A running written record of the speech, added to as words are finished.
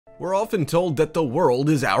We're often told that the world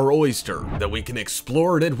is our oyster, that we can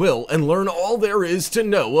explore it at will and learn all there is to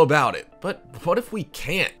know about it. But what if we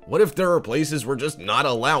can't? What if there are places we're just not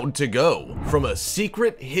allowed to go? From a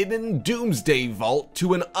secret, hidden doomsday vault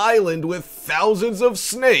to an island with thousands of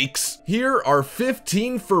snakes, here are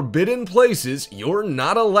 15 forbidden places you're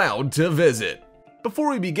not allowed to visit.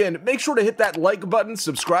 Before we begin, make sure to hit that like button,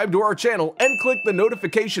 subscribe to our channel, and click the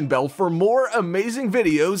notification bell for more amazing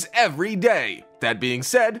videos every day. That being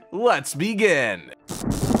said, let's begin.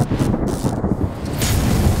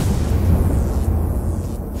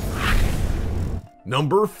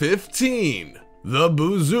 Number 15. The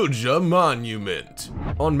Buzuja Monument.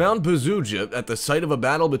 On Mount Buzuja, at the site of a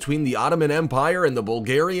battle between the Ottoman Empire and the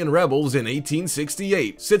Bulgarian rebels in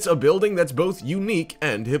 1868, sits a building that's both unique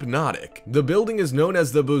and hypnotic. The building is known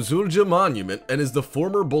as the Buzuja Monument and is the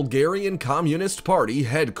former Bulgarian Communist Party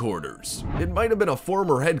headquarters. It might have been a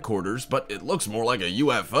former headquarters, but it looks more like a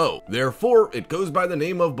UFO. Therefore, it goes by the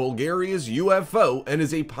name of Bulgaria's UFO and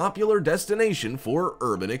is a popular destination for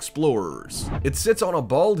urban explorers. It sits on a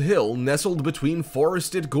bald hill nestled between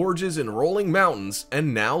forested gorges and rolling mountains,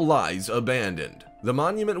 and now lies abandoned. The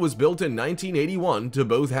monument was built in 1981 to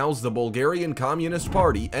both house the Bulgarian Communist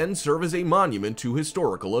Party and serve as a monument to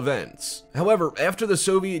historical events. However, after the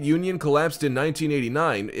Soviet Union collapsed in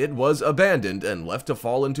 1989, it was abandoned and left to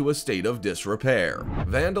fall into a state of disrepair.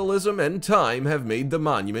 Vandalism and time have made the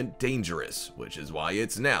monument dangerous, which is why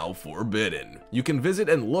it's now forbidden. You can visit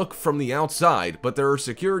and look from the outside, but there are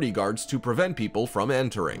security guards to prevent people from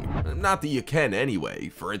entering. Not that you can anyway,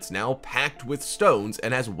 for it's now packed with stones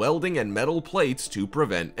and has welding and metal plates to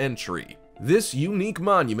prevent entry. This unique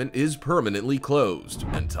monument is permanently closed,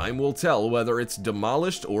 and time will tell whether it's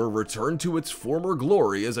demolished or returned to its former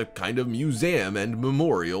glory as a kind of museum and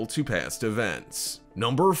memorial to past events.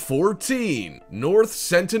 Number 14. North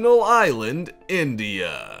Sentinel Island,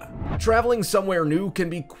 India. Traveling somewhere new can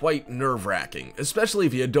be quite nerve-wracking, especially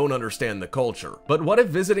if you don't understand the culture. But what if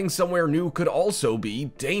visiting somewhere new could also be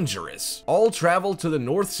dangerous? All travel to the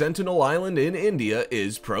North Sentinel Island in India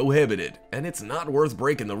is prohibited, and it's not worth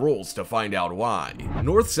breaking the rules to find out why.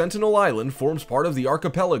 North Sentinel Island forms part of the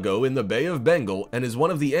archipelago in the Bay of Bengal and is one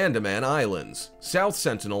of the Andaman Islands. South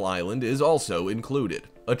Sentinel Island is also included.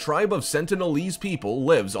 A tribe of Sentinelese people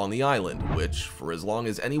lives on the island, which, for as long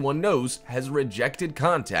as anyone knows, has rejected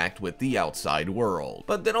contact with the outside world.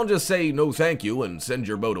 But they don't just say no thank you and send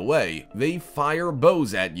your boat away. They fire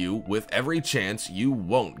bows at you with every chance you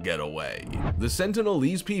won't get away. The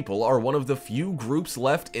Sentinelese people are one of the few groups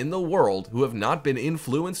left in the world who have not been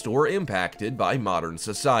influenced or impacted by modern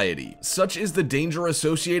society. Such is the danger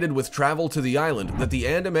associated with travel to the island that the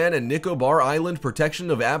Andaman and Nicobar Island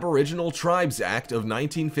Protection of Aboriginal Tribes Act of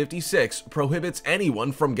 1956 prohibits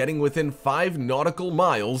anyone from getting within 5 nautical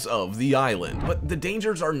miles of the island. But the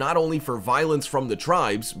dangers are not only for violence from the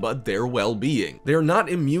tribes, but their well-being. They're not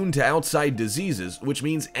immune to outside diseases, which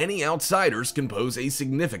means any outsiders can pose a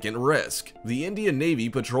significant risk. The Indian Navy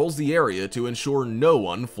patrols the area to ensure no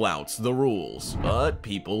one flouts the rules, but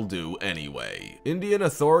people do anyway. Indian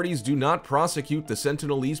authorities do not prosecute the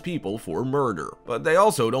Sentinelese people for murder, but they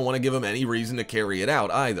also don't want to give them any reason to carry it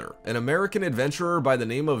out either. An American adventurer by the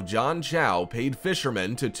name of John Chow paid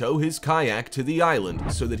fishermen to tow his kayak to the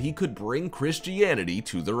island so that he could bring Christianity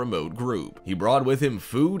to the remote group. He brought with him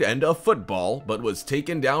food and a football, but was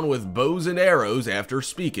taken down with bows and arrows after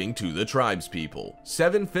speaking to the tribespeople.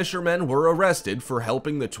 7 fishermen were arrested for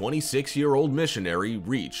helping the 26-year-old missionary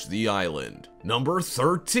reach the island. Number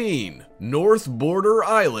 13. North Border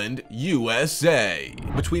Island, USA.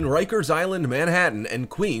 Between Rikers Island, Manhattan, and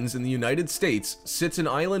Queens in the United States sits an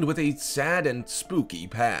island with a sad and spooky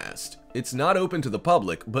past. It's not open to the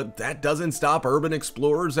public, but that doesn't stop urban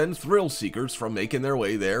explorers and thrill seekers from making their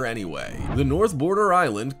way there anyway. The North Border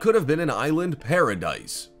Island could have been an island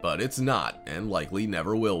paradise, but it's not, and likely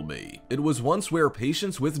never will be. It was once where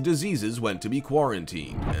patients with diseases went to be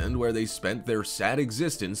quarantined, and where they spent their sad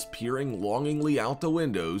existence peering longingly out the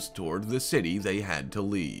windows toward the city they had to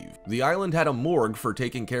leave. The island had a morgue for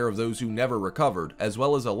taking care of those who never recovered, as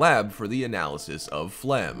well as a lab for the analysis of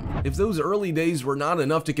phlegm. If those early days were not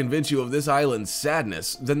enough to convince you of this island's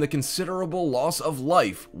sadness, then the considerable loss of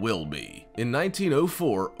life will be. In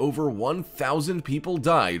 1904, over 1,000 people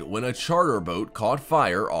died when a charter boat caught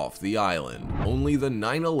fire off the island. Only the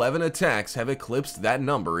 9/11 attacks have eclipsed that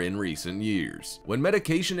number in recent years. When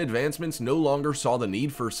medication advancements no longer saw the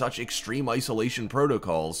need for such extreme isolation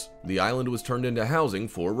protocols, the island was turned into housing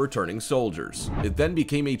for returning soldiers. It then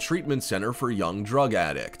became a treatment center for young drug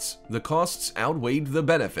addicts. The costs outweighed the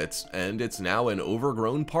benefits, and it's now an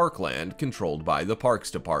overgrown parkland controlled by the Parks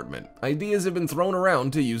Department. Ideas have been thrown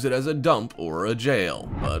around to use it as a dump dump or a jail,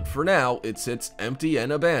 but for now it sits empty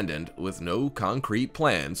and abandoned with no concrete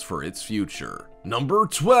plans for its future. Number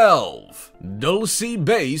 12. Dulce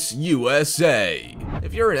Base, USA.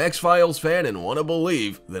 If you're an X-Files fan and want to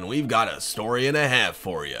believe, then we've got a story and a half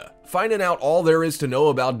for you. Finding out all there is to know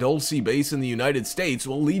about Dulce Base in the United States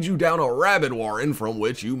will lead you down a rabbit warren from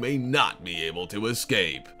which you may not be able to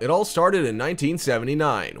escape. It all started in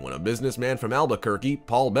 1979 when a businessman from Albuquerque,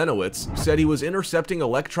 Paul Benowitz, said he was intercepting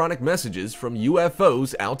electronic messages from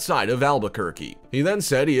UFOs outside of Albuquerque. He then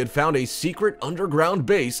said he had found a secret underground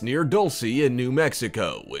base near Dulce in New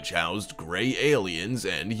Mexico, which housed gray aliens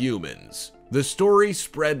and humans. The story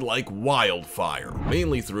spread like wildfire,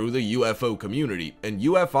 mainly through the UFO community, and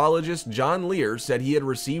ufologist John Lear said he had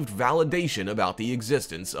received validation about the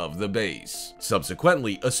existence of the base.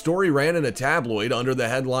 Subsequently, a story ran in a tabloid under the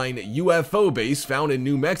headline "UFO Base Found in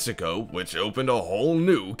New Mexico," which opened a whole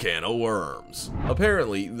new can of worms.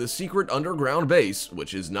 Apparently, the secret underground base,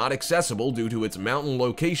 which is not accessible due to its mountain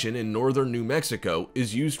location in northern New Mexico,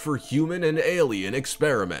 is used for human and alien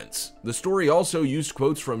experiments. The story also used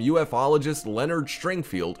quotes from ufologist Leonard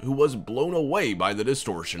Stringfield, who was blown away by the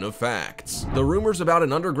distortion of facts. The rumors about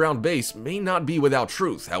an underground base may not be without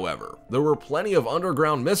truth, however. There were plenty of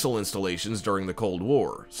underground missile installations during the Cold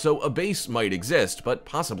War, so a base might exist, but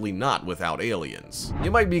possibly not without aliens. You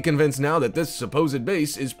might be convinced now that this supposed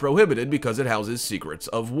base is prohibited because it houses secrets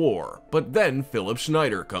of war, but then Philip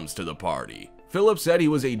Schneider comes to the party. Philip said he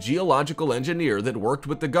was a geological engineer that worked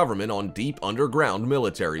with the government on deep underground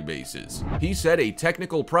military bases. He said a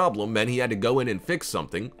technical problem meant he had to go in and fix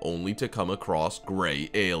something, only to come across gray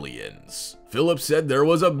aliens. Philip said there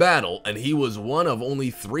was a battle, and he was one of only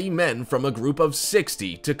 3 men from a group of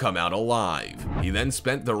 60 to come out alive. He then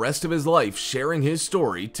spent the rest of his life sharing his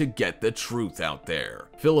story to get the truth out there.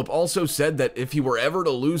 Philip also said that if he were ever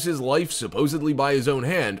to lose his life supposedly by his own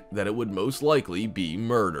hand, that it would most likely be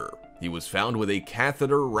murder. He was found with a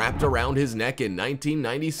catheter wrapped around his neck in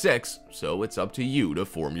 1996, so it's up to you to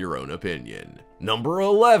form your own opinion. Number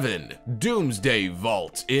 11. Doomsday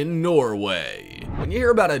Vault in Norway. When you hear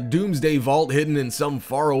about a doomsday vault hidden in some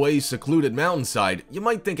faraway secluded mountainside, you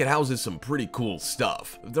might think it houses some pretty cool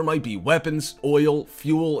stuff. There might be weapons, oil,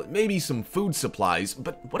 fuel, maybe some food supplies,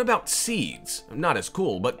 but what about seeds? Not as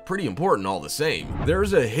cool, but pretty important all the same.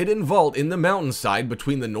 There's a hidden vault in the mountainside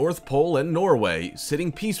between the North Pole and Norway,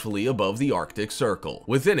 sitting peacefully above the Arctic Circle.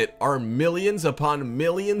 Within it are millions upon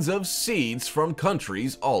millions of seeds from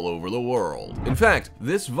countries all over the world. In fact,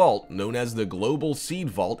 this vault, known as the Global Seed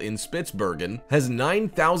Vault in Spitsbergen, has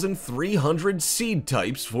 9,300 seed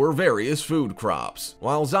types for various food crops.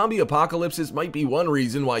 While zombie apocalypses might be one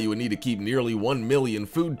reason why you would need to keep nearly 1 million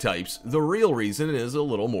food types, the real reason is a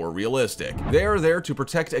little more realistic. They are there to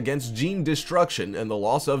protect against gene destruction and the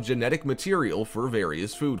loss of genetic material for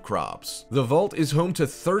various food crops. The vault is home to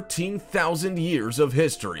 13,000 years of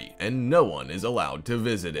history, and no one is allowed to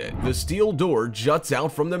visit it. The steel door juts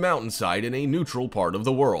out from the mountainside in a neutral part of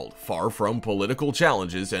the world, far from political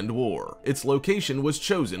challenges and war. Its location was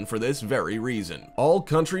chosen for this very reason. All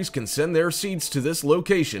countries can send their seeds to this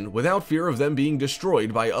location without fear of them being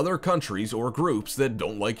destroyed by other countries or groups that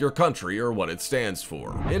don't like your country or what it stands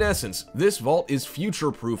for. In essence, this vault is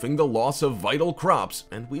future-proofing the loss of vital crops,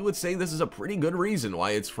 and we would say this is a pretty good reason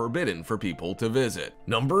why it's forbidden for people to visit.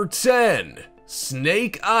 Number 10.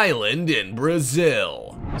 Snake Island in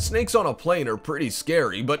Brazil. Snakes on a plane are pretty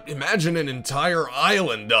scary, but imagine an entire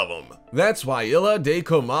island of them. That's why Ilha de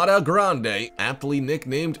Comada Grande, aptly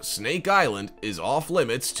nicknamed Snake Island, is off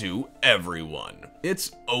limits to everyone.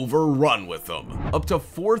 It's overrun with them. Up to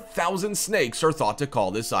 4,000 snakes are thought to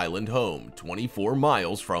call this island home, 24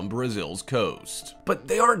 miles from Brazil's coast. But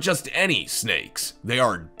they aren't just any snakes. They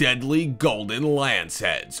are deadly golden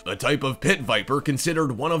lanceheads, a type of pit viper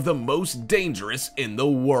considered one of the most dangerous in the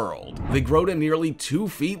world. They grow to nearly 2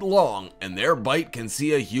 feet long, and their bite can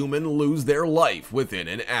see a human lose their life within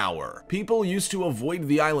an hour. People used to avoid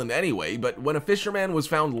the island anyway, but when a fisherman was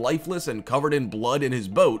found lifeless and covered in blood in his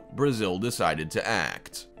boat, Brazil decided to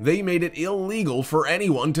act. They made it illegal for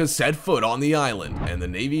anyone to set foot on the island, and the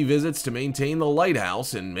Navy visits to maintain the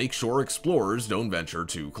lighthouse and make sure explorers don't venture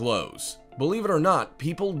too close. Believe it or not,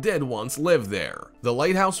 people did once live there. The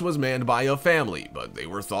lighthouse was manned by a family, but they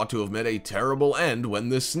were thought to have met a terrible end when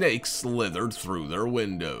the snakes slithered through their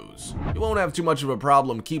windows. You won't have too much of a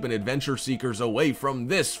problem keeping adventure seekers away from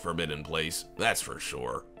this forbidden place, that's for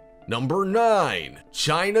sure. Number 9.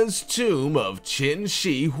 China's Tomb of Qin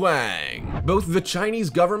Shi Huang. Both the Chinese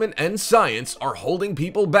government and science are holding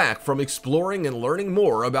people back from exploring and learning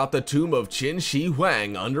more about the tomb of Qin Shi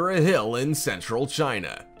Huang under a hill in central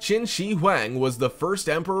China. Qin Shi Huang was the first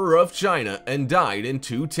emperor of China and died in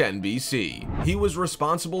 210 BC. He was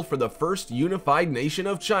responsible for the first unified nation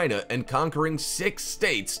of China and conquering 6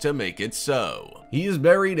 states to make it so. He is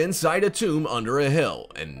buried inside a tomb under a hill,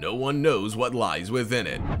 and no one knows what lies within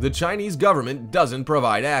it. The Chinese government doesn't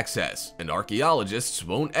provide access, and archaeologists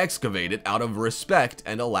won't excavate it out of respect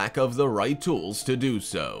and a lack of the right tools to do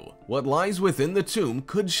so. What lies within the tomb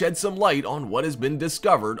could shed some light on what has been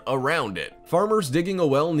discovered around it. Farmers digging a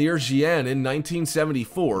well near Xi'an in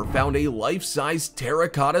 1974 found a life-size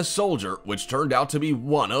terracotta soldier, which turned out to be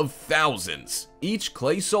one of thousands. Each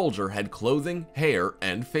clay soldier had clothing, hair,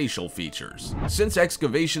 and facial features. Since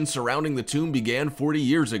excavations surrounding the tomb began 40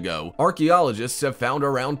 years ago, archaeologists have found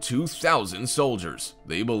around 2,000 soldiers.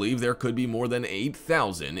 They believe there could be more than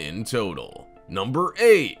 8,000 in total. Number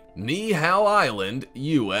 8. Niihau Island,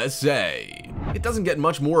 USA. It doesn't get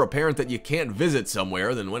much more apparent that you can't visit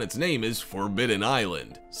somewhere than when its name is Forbidden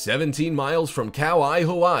Island. 17 miles from Kauai,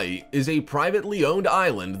 Hawaii, is a privately owned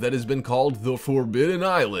island that has been called the Forbidden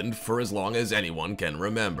Island for as long as anyone can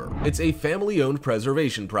remember. It's a family-owned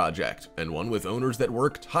preservation project, and one with owners that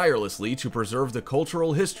work tirelessly to preserve the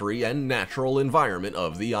cultural history and natural environment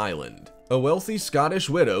of the island. A wealthy Scottish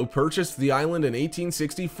widow purchased the island in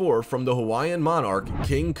 1864 from the Hawaiian monarch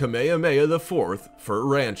King Kamehameha IV for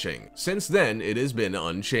ranching. Since then, it has been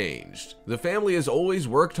unchanged. The family has always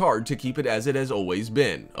worked hard to keep it as it has always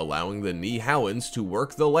been, allowing the Niihauans to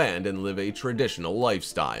work the land and live a traditional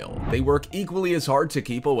lifestyle. They work equally as hard to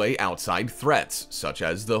keep away outside threats, such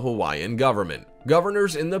as the Hawaiian government.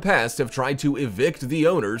 Governors in the past have tried to evict the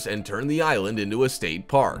owners and turn the island into a state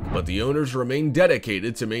park, but the owners remain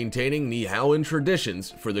dedicated to maintaining Niihauan traditions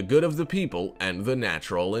for the good of the people and the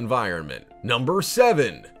natural environment. Number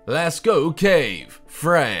 7. Lascaux Cave,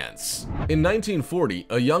 France. In 1940,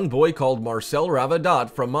 a young boy called Marcel Ravadat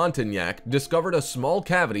from Montignac discovered a small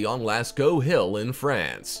cavity on Lascaux Hill in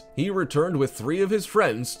France. He returned with 3 of his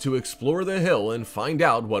friends to explore the hill and find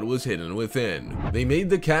out what was hidden within. They made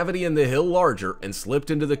the cavity in the hill larger and slipped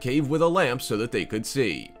into the cave with a lamp so that they could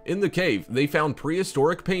see. In the cave, they found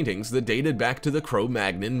prehistoric paintings that dated back to the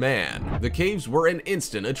Cro-Magnon man. The caves were an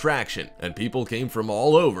instant attraction, and people came from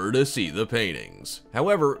all over to see the paintings.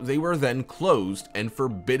 However, they were then closed and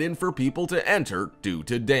forbidden for people to enter due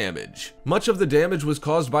to damage. Much of the damage was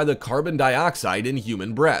caused by the carbon dioxide in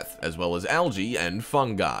human breath, as well as algae and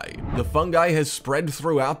fungi. The fungi has spread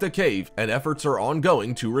throughout the cave, and efforts are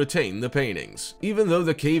ongoing to retain the paintings. Even though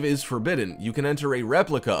the cave is forbidden, you can enter a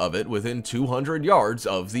replica of it within 200 yards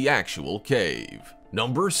of the actual cave.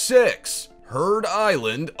 Number 6. Heard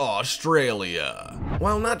Island, Australia.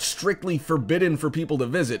 While not strictly forbidden for people to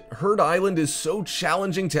visit, Heard Island is so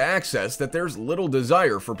challenging to access that there's little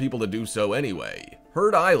desire for people to do so anyway.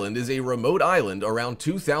 Heard Island is a remote island around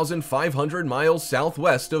 2,500 miles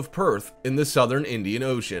southwest of Perth in the southern Indian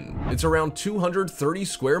Ocean. It's around 230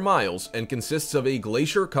 square miles and consists of a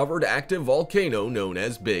glacier-covered active volcano known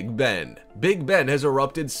as Big Ben. Big Ben has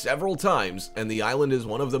erupted several times, and the island is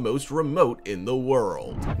one of the most remote in the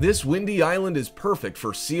world. This windy island is perfect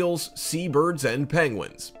for seals, seabirds, and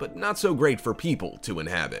penguins, but not so great for people to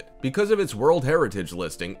inhabit. Because of its World Heritage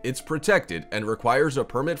listing, it's protected and requires a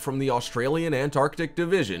permit from the Australian Antarctic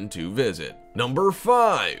Division to visit. Number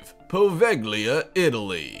 5. Poveglia,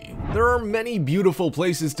 Italy. There are many beautiful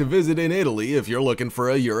places to visit in Italy if you're looking for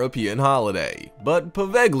a European holiday, but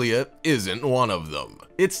Poveglia isn't one of them.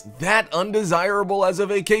 It's that undesirable as a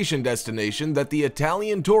vacation destination that the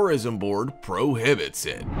Italian Tourism Board prohibits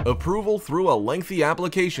it. Approval through a lengthy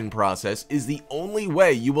application process is the only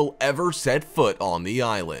way you will ever set foot on the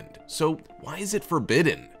island. So why is it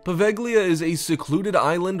forbidden? Poveglia is a secluded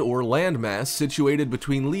island or landmass situated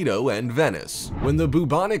between Lido and Venice. When the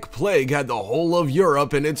bubonic plague had the whole of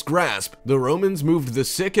Europe in its grasp, the Romans moved the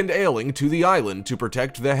sick and ailing to the island to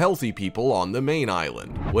protect the healthy people on the main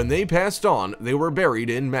island. When they passed on, they were buried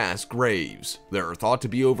in mass graves. There are thought to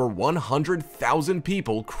be over 100,000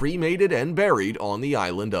 people cremated and buried on the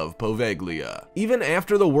island of Poveglia. Even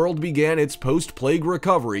after the world began its post-plague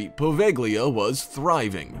recovery, Poveglia was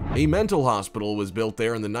thriving. A mental hospital was built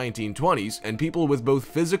there in the 1920s, and people with both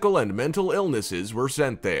physical and mental illnesses were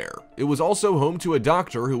sent there. It was also home to a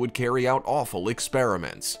doctor who would carry out awful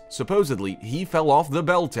experiments. Supposedly, he fell off the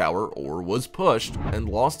bell tower or was pushed and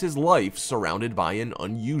lost his life surrounded by an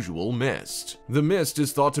unusual mist. The mist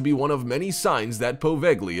is thought to be one of many signs that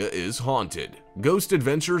Poveglia is haunted. Ghost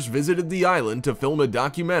Adventures visited the island to film a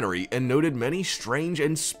documentary and noted many strange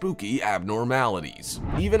and spooky abnormalities.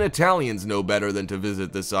 Even Italians know better than to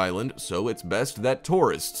visit this island, so it's best that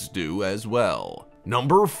tourists do as well.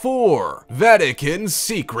 Number 4. Vatican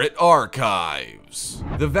Secret Archives.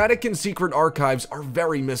 The Vatican Secret Archives are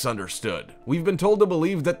very misunderstood. We've been told to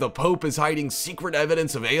believe that the Pope is hiding secret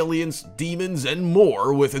evidence of aliens, demons, and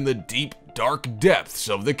more within the deep, dark depths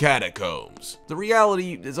of the catacombs. The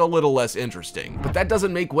reality is a little less interesting, but that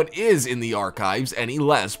doesn't make what is in the archives any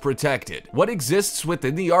less protected. What exists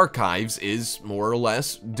within the archives is, more or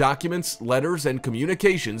less, documents, letters, and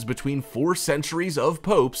communications between 4 centuries of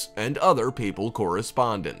popes and other papal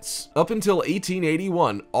correspondence. Up until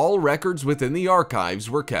 1881, all records within the archives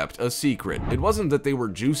were kept a secret. It wasn't that they were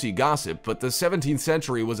juicy gossip, but the 17th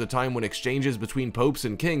century was a time when exchanges between popes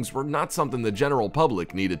and kings were not something the general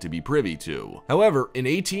public needed to be privy to. However, in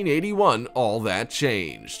 1881, all that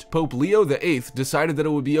changed. Pope Leo VIII decided that it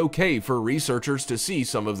would be okay for researchers to see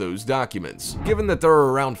some of those documents. Given that there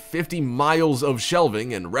are around 50 miles of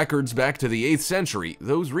shelving and records back to the 8th century,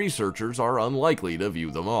 those researchers are unlikely to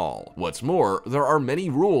view them all. What's more, there are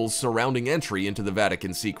many rules surrounding entry into the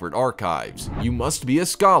Vatican Secret Archives. You must be a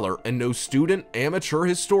scholar, and no student, amateur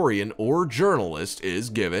historian, or journalist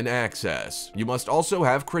is given access. You must also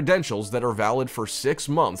have credentials that are valid for 6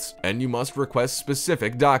 months, and you must request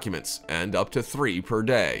specific documents, and up to 3 per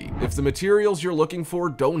day. If the materials you're looking for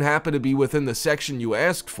don't happen to be within the section you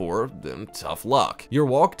asked for, then tough luck. You're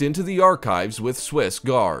walked into the archives with Swiss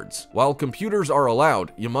guards. While computers are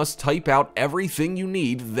allowed, you must type out everything you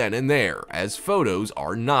need then and there, as photos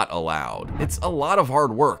are not allowed. It's a lot of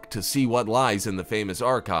hard work to see what lies in the famous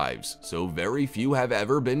archives, so very few have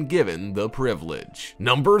ever been given the privilege.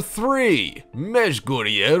 Number 3.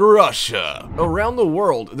 Medjugorje, Russia. Around the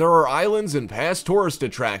world, there are islands and past tourist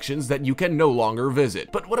attractions that you can no longer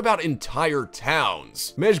visit. But what about entire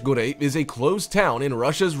towns? Medjugorje is a closed town in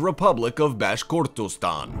Russia's Republic of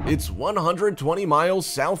Bashkortostan. It's 120 miles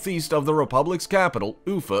southeast of the republic's capital,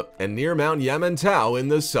 Ufa, and near Mount Yamantau in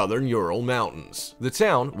the southern Ural Mountains. The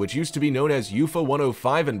town, which used to be known as Ufa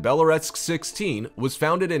 105 and Beloretsk 16, was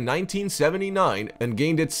founded in 1979 and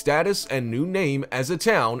gained its status and new name as a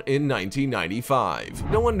town in 1995.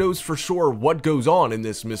 No one knows for sure what goes on in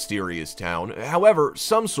this mysterious town. However,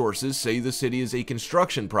 some sources say the city is a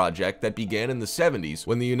construction project that began in the 70s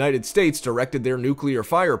when the United States directed their nuclear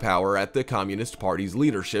firepower at the Communist Party's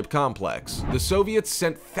leadership complex. The Soviets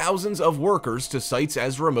sent thousands of workers to sites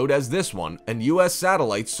as remote as this one, and US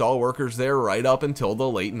satellites saw workers there right up until the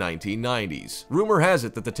late 1990s. Rumor has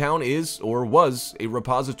it that the town is, or was, a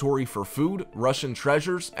repository for food, Russian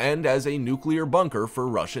treasures, and as a nuclear bunker for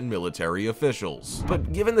Russian military officials.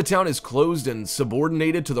 But given the town is closed and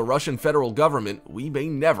subordinated to the Russian federal government, we may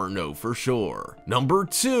never know for sure. Number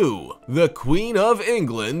 2. The Queen of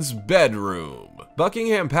England's bedroom.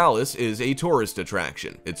 Buckingham Palace is a tourist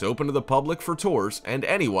attraction. It's open to the public for tours, and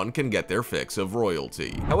anyone can get their fix of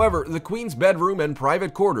royalty. However, the Queen's bedroom and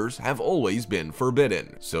private quarters have always been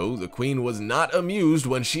forbidden. So the Queen was not amused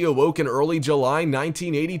when she awoke in early July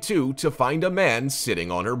 1982 to find a man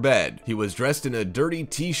sitting on her bed. He was dressed in a dirty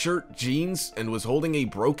t-shirt, jeans, and was holding a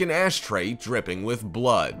broken ashtray dripping with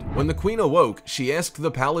blood. When the Queen awoke, she asked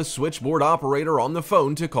the palace switchboard operator on the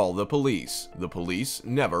phone to call the police. The police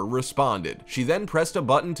never responded. She then pressed a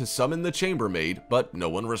button to summon the chambermaid, but no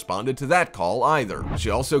one responded to that call either. She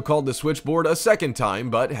also called the switchboard a second time,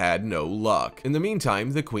 but had no luck. In the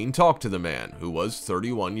meantime, the Queen talked to the man, who was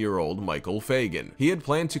 31-year-old Michael Fagan. He had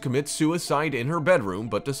planned to commit suicide in her bedroom,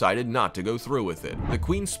 but decided not to go through with it. The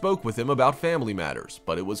Queen spoke with him about family matters,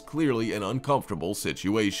 but it was clearly an uncomfortable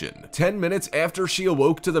situation. 10 minutes after she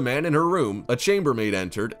awoke to the man in her room, a chambermaid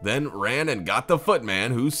entered, then ran and got the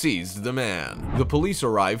footman who seized the man. The police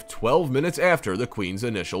arrived 12 minutes after the Queen's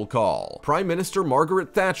initial call. Prime Minister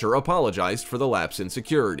Margaret Thatcher apologized for the lapse in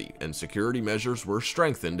security, and security measures were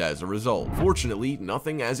strengthened as a result. Fortunately,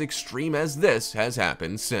 nothing as extreme as this has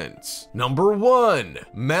happened since. Number 1.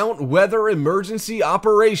 Mount Weather Emergency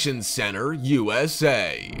Operations Center,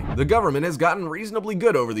 USA. The government has gotten reasonably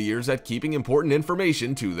good over the years at keeping important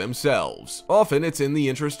information to themselves. Often it's in the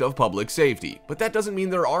interest of public safety, but that doesn't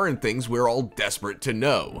mean there aren't things we're all desperate to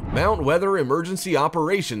know. Mount Weather Emergency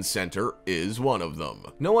Operations Center is one of them.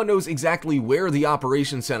 No one knows exactly where the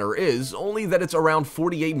Operations Center is, only that it's around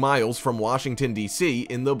 48 miles from Washington, D.C.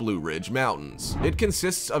 in the Blue Ridge Mountains. It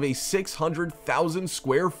consists of a 600,000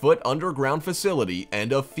 square foot underground facility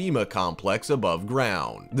and a FEMA complex above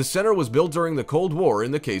ground. The center was built during the Cold War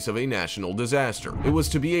in the case case of a national disaster. It was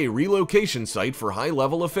to be a relocation site for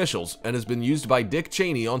high-level officials and has been used by Dick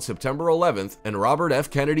Cheney on September 11th and Robert F.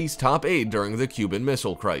 Kennedy's top aide during the Cuban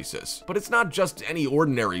Missile Crisis. But it's not just any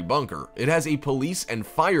ordinary bunker. It has a police and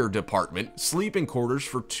fire department, sleeping quarters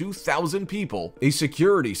for 2,000 people, a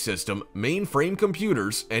security system, mainframe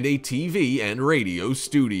computers, and a TV and radio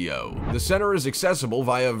studio. The center is accessible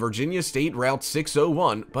via Virginia State Route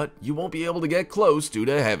 601, but you won't be able to get close due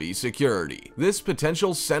to heavy security. This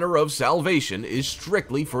potential center of salvation is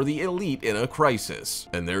strictly for the elite in a crisis,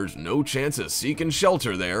 and there's no chance of seeking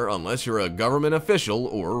shelter there unless you're a government official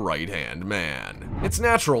or right-hand man. It's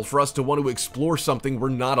natural for us to want to explore something we're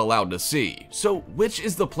not allowed to see. So which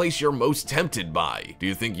is the place you're most tempted by? Do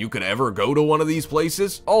you think you could ever go to one of these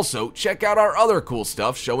places? Also, check out our other cool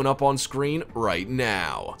stuff showing up on screen right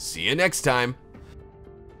now. See you next time.